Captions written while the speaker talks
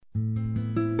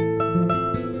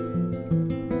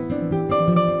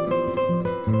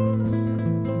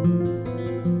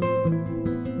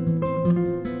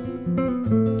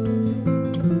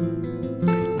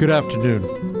Good afternoon.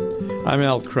 I'm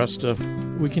Al Cresta.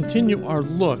 We continue our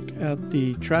look at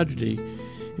the tragedy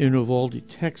in Uvalde,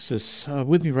 Texas.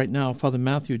 With me right now, Father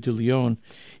Matthew DeLeon.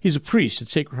 He's a priest at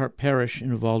Sacred Heart Parish in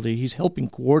Uvalde. He's helping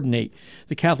coordinate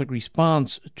the Catholic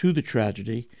response to the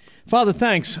tragedy. Father,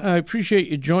 thanks. I appreciate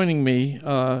you joining me.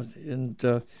 I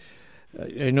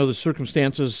know the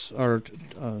circumstances are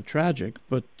tragic,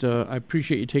 but I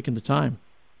appreciate you taking the time.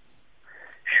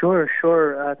 Sure.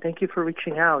 Thank you for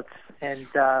reaching out. And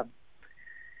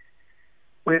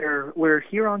we're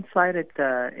here on site at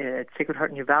Sacred Heart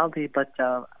in Uvalde, but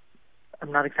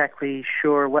I'm not exactly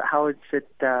sure how is it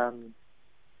or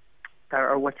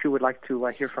what you would like to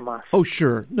hear from us. Oh,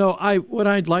 sure. No, I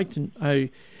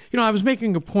was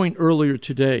making a point earlier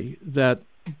today that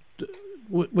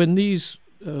when these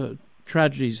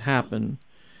tragedies happen,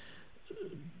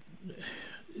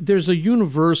 there's a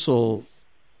universal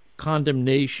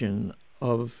condemnation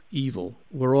of evil.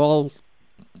 We're all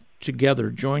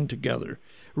together, joined together,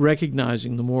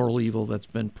 recognizing the moral evil that's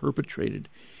been perpetrated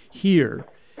here.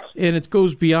 And it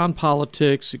goes beyond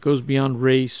politics, it goes beyond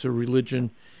race or religion.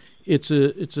 It's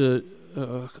a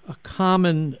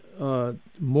common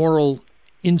moral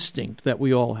instinct that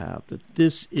we all have, that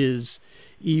this is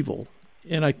evil.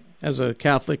 And as a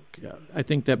Catholic, I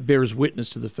think that bears witness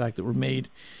to the fact that we're made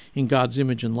in God's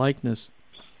image and likeness.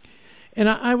 And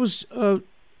I was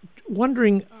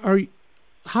wondering,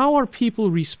 how are people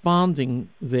responding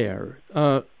there?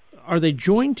 Are they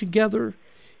joined together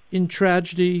in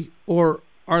tragedy, or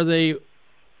are they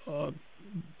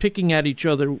picking at each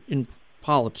other in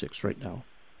politics right now?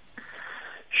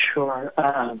 Sure.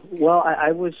 Well,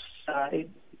 I was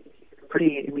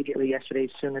pretty immediately yesterday.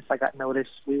 As soon as I got notice,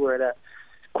 we were at a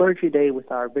clergy day with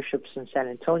our bishops in San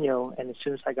Antonio, and as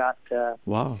soon as I got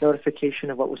notification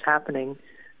of what was happening,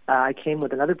 I came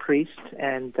with another priest,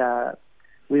 and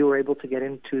we were able to get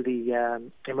into the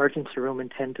emergency room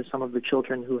and tend to some of the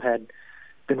children who had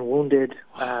been wounded,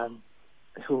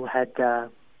 who had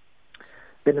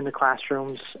been in the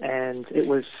classrooms, and it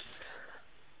was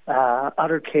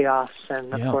utter chaos,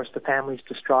 and of course the family's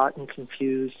distraught and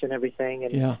confused and everything,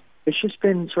 and it's just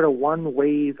been sort of one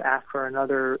wave after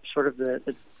another, sort of the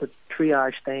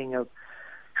triage thing of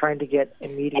trying to get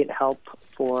immediate help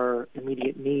for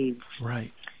immediate needs.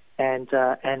 Right. And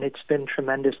it's been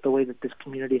tremendous the way that this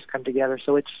community has come together.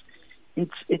 So it's a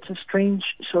strange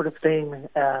sort of thing,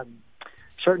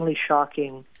 certainly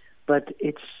shocking, but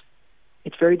it's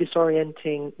very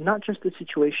disorienting. Not just the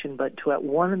situation, but to at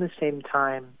one and the same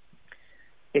time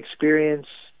experience,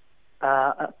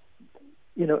 or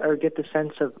get the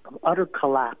sense of utter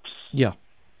collapse. Yeah.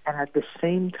 And at the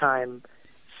same time,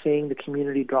 seeing the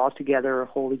community draw together,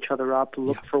 hold each other up,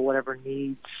 look for whatever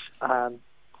needs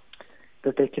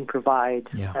that they can provide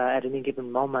at any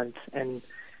given moment. And,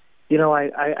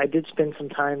 I did spend some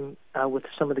time with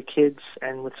some of the kids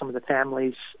and with some of the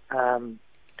families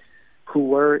who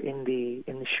were in the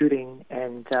shooting,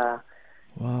 and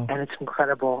and it's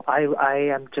incredible. I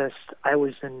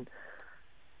was in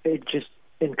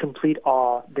complete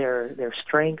awe. Their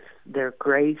strength, their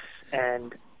grace,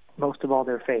 and most of all,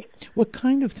 their faith. What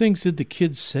kind of things did the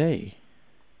kids say?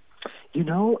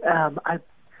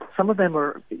 Some of them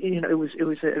were, it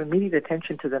was an immediate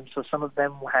attention to them. So some of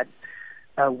them had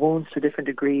wounds to different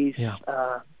degrees,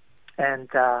 and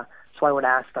so I would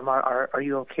ask them, "Are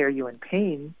you okay? Are you in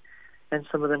pain?" And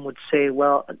some of them would say,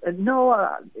 "Well, no,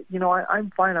 I'm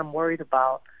fine. I'm worried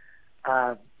about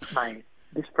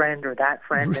this friend or that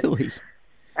friend." Really?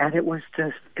 And it was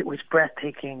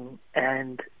breathtaking,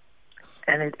 and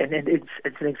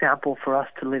it's an example for us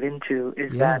to live into.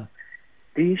 Is that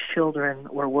these children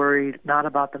were worried not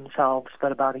about themselves,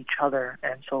 but about each other.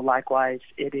 And so likewise,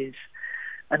 it is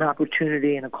an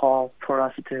opportunity and a call for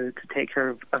us to take care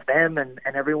of them and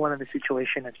everyone in the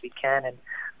situation as we can. And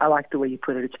I like the way you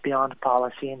put it. It's beyond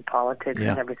policy and politics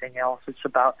and everything else. It's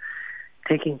about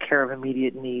taking care of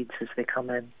immediate needs as they come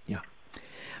in. Yeah.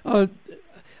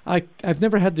 I've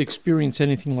never had to experience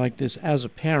anything like this as a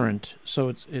parent,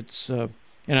 so it's and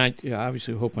I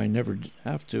obviously hope I never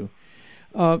have to.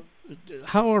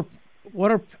 How are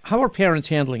parents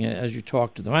handling it as you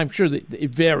talk to them? I'm sure that it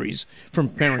varies from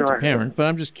parent to parent, but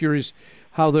I'm just curious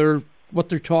what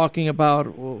they're talking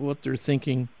about, what they're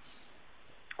thinking.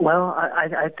 Well,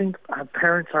 I think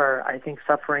parents are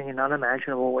suffering in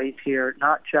unimaginable ways here,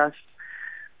 not just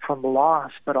from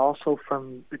loss, but also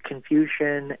from the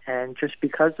confusion, and just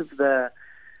because of the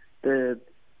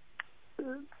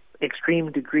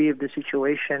extreme degree of the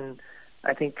situation,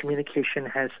 I think communication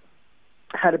has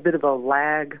had a bit of a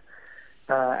lag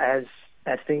as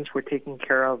things were taken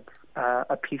care of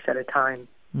a piece at a time.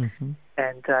 Mm-hmm.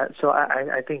 And so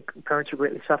I think parents are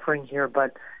greatly suffering here.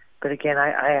 But again,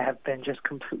 I have been just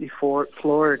completely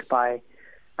floored by.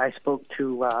 I spoke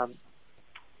to a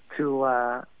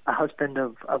husband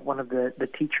of one of the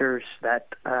teachers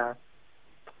that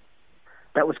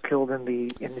was killed in the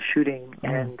shooting,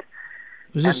 and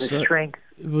the strength.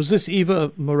 Was this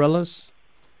Eva Morales?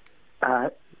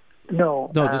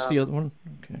 No. No, this is the other one.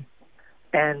 Okay.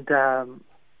 And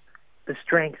the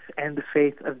strength and the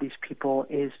faith of these people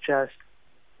is just,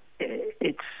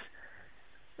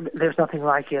 there's nothing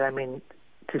like it. I mean,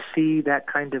 to see that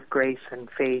kind of grace and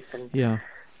faith and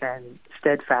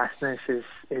steadfastness is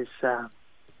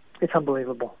it's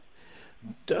unbelievable.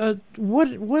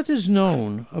 What is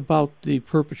known about the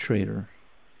perpetrator?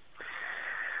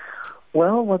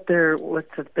 Well, what they're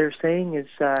saying is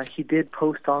he did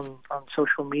post on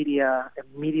social media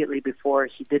immediately before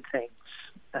he did things,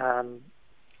 and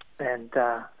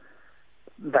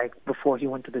like before he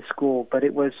went to the school. But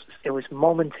it was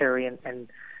momentary and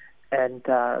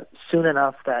soon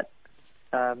enough that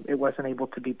it wasn't able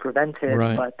to be prevented.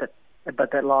 Right.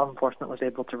 But that law enforcement was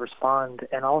able to respond,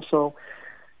 and also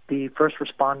the first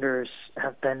responders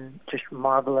have been just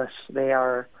marvelous.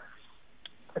 They're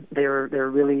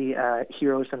really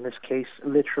heroes in this case.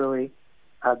 Literally,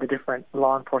 the different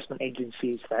law enforcement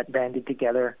agencies that banded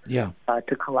together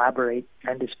to collaborate,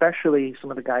 and especially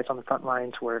some of the guys on the front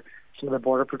lines were some of the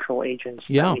Border Patrol agents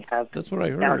that we have that's what I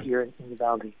heard. out here in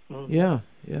Uvalde. Mm-hmm.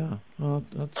 Yeah. Well,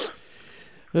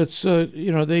 that's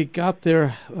they got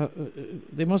there.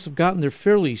 They must have gotten there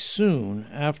fairly soon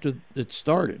after it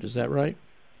started. Is that right?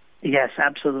 Yes,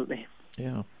 absolutely.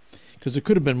 Yeah. Because it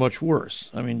could have been much worse.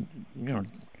 I mean,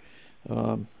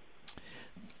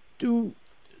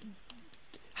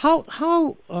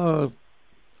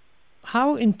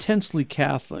 how intensely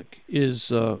Catholic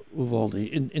is Uvalde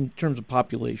in terms of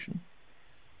population?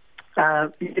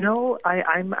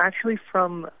 I'm actually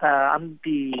from. I'm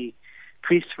the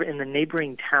priest in the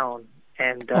neighboring town,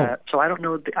 and so I don't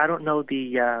know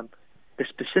the the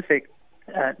specific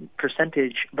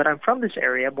percentage, but I'm from this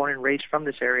area, born and raised from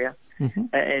this area, mm-hmm.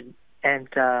 and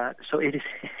so it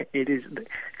is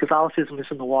Catholicism is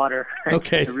in the water.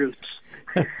 Okay, the roots.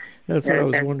 That's what I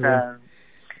was wondering.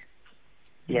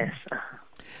 Yes.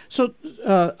 So,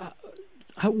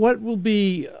 what will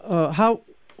be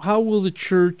how will the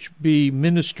church be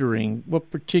ministering?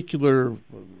 What particular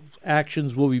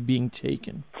actions will be being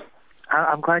taken?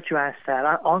 I'm glad you asked that.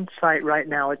 On site right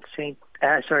now at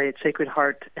Sacred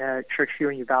Heart Church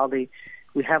here in Uvalde,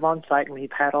 we have on site, and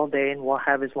we've had all day, and we'll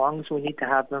have as long as we need to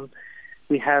have them.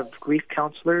 We have grief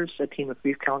counselors, a team of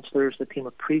grief counselors, a team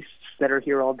of priests that are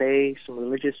here all day, some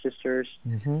religious sisters.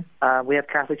 Mm-hmm. We have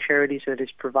Catholic Charities that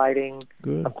is providing,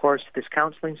 of course, this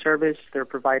counseling service. They're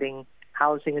providing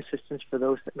housing assistance for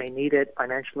those that may need it,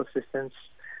 financial assistance,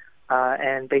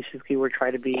 and basically we're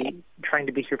trying to be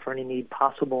here for any need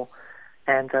possible.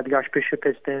 And the Archbishop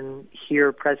has been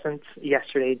here present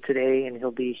yesterday, today, and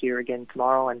he'll be here again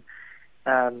tomorrow. And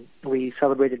we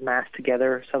celebrated Mass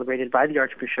together, celebrated by the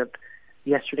Archbishop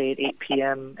yesterday at 8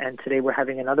 p.m., and today we're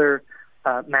having another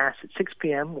Mass at 6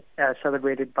 p.m.,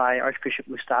 celebrated by Archbishop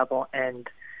Gustavo and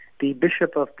the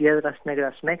Bishop of Piedras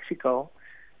Negras, Mexico.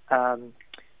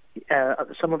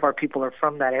 Some of our people are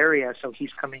from that area, so he's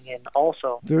coming in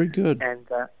also. Very good.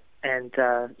 And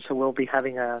so we'll be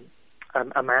having a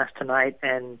Mass tonight.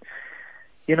 And,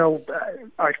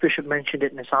 Archbishop mentioned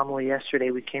it in his homily yesterday.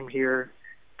 We came here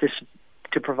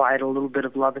to provide a little bit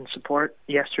of love and support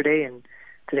yesterday, and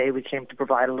today we came to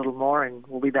provide a little more, and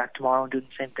we'll be back tomorrow and do the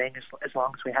same thing as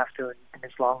long as we have to, and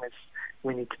as long as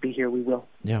we need to be here, we will.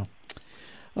 Yeah.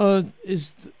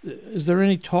 Is there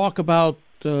any talk about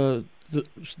the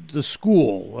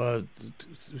school?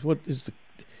 What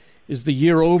is the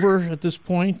year over at this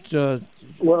point?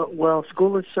 Well,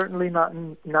 school is certainly not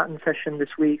in session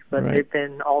this week, but right. They've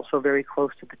been also very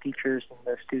close to the teachers and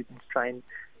the students,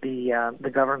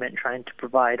 the government trying to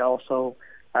provide also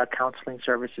counseling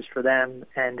services for them,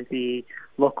 and the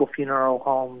local funeral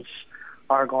homes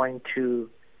are going to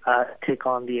take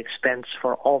on the expense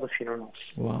for all the funerals.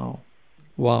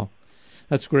 Wow,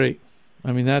 that's great.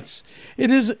 I mean,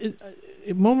 it is.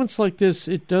 Moments like this,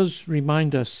 it does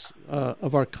remind us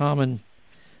of our common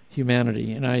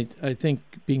humanity, and I think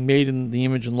being made in the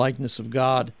image and likeness of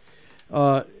God,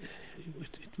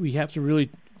 we have to really,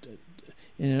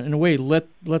 in a way,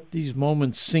 let these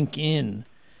moments sink in.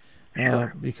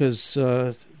 Sure. Because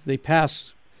they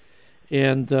pass,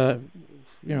 and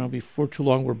before too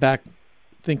long we're back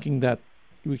thinking that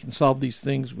we can solve these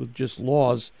things with just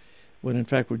laws, when in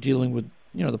fact we're dealing with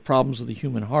the problems of the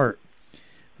human heart.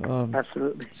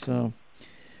 Absolutely.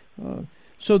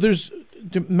 So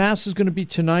the Mass is going to be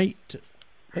tonight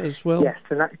as well? Yes,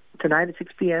 tonight at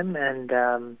 6 p.m.,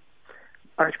 and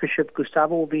Archbishop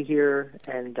Gustavo will be here,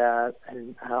 and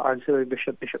Auxiliary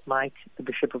Bishop Mike, the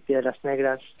Bishop of Piedras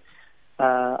Negras,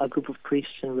 a group of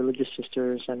priests and religious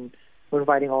sisters, and we're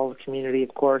inviting all the community,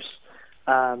 of course.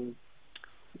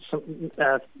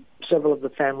 Several of the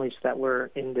families that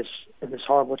were in this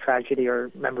horrible tragedy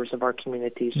are members of our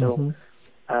community, so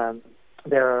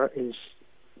there is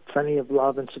plenty of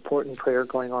love and support and prayer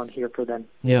going on here for them.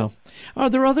 Yeah. Are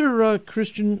there other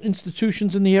Christian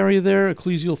institutions in the area there,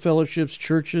 ecclesial fellowships,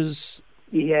 churches?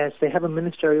 Yes, they have a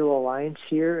ministerial alliance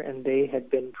here, and they had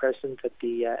been present at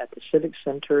the Civic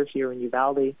Center here in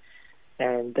Uvalde,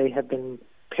 and they have been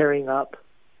pairing up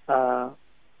to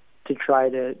try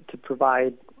to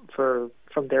provide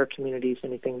from their communities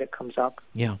anything that comes up.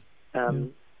 Yeah.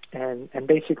 And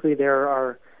basically there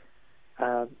are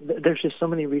there's just so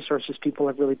many resources people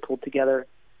have really pulled together,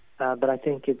 but I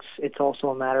think it's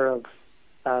also a matter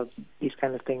of these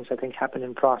kind of things, I think, happen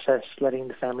in process, letting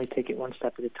the family take it one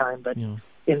step at a time, but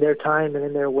in their time and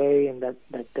in their way, and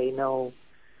that they know.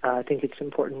 I think it's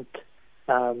important,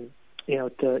 to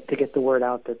get the word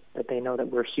out that they know that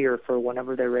we're here for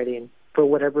whenever they're ready and for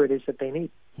whatever it is that they need.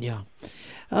 Yeah.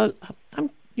 How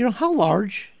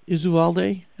large is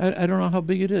Uvalde? I don't know how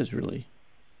big it is, really.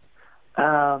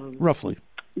 Roughly.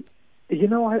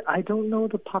 I don't know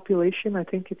the population. I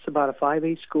think it's about a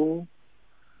 5A school.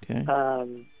 Okay.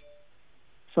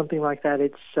 Something like that.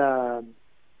 It's the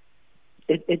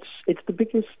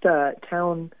biggest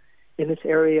town in this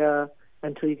area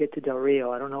until you get to Del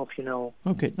Rio. I don't know if you know.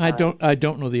 Okay. I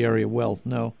don't know the area well.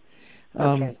 No.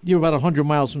 Okay. You're about 100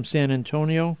 miles from San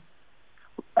Antonio?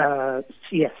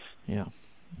 Yes. Yeah.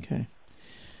 Okay.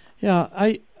 Yeah.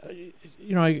 I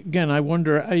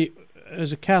wonder.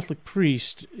 As a Catholic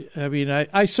priest,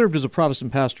 I served as a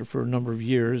Protestant pastor for a number of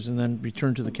years and then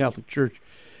returned to the Catholic Church.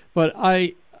 But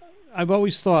I've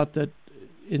always thought that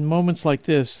in moments like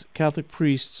this, Catholic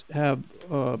priests have,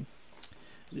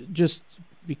 just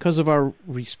because of our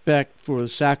respect for the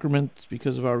sacraments,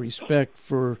 because of our respect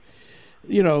for,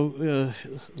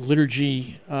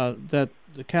 liturgy, that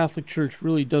the Catholic Church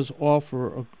really does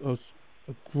offer a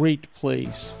great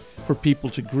place for people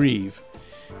to grieve.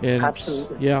 And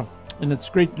absolutely. Yeah. And it's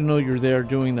great to know you're there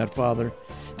doing that, Father.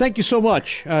 Thank you so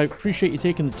much. I appreciate you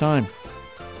taking the time.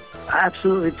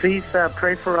 Absolutely. Please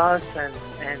pray for us, and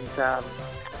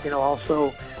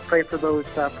also pray for those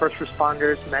first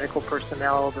responders, medical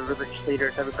personnel, the religious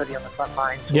leaders, everybody on the front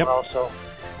lines who are also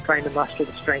trying to muster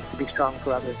the strength to be strong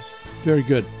for others. Very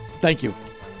good. Thank you.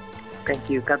 Thank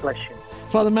you. God bless you.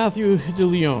 Father Matthew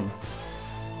DeLeon,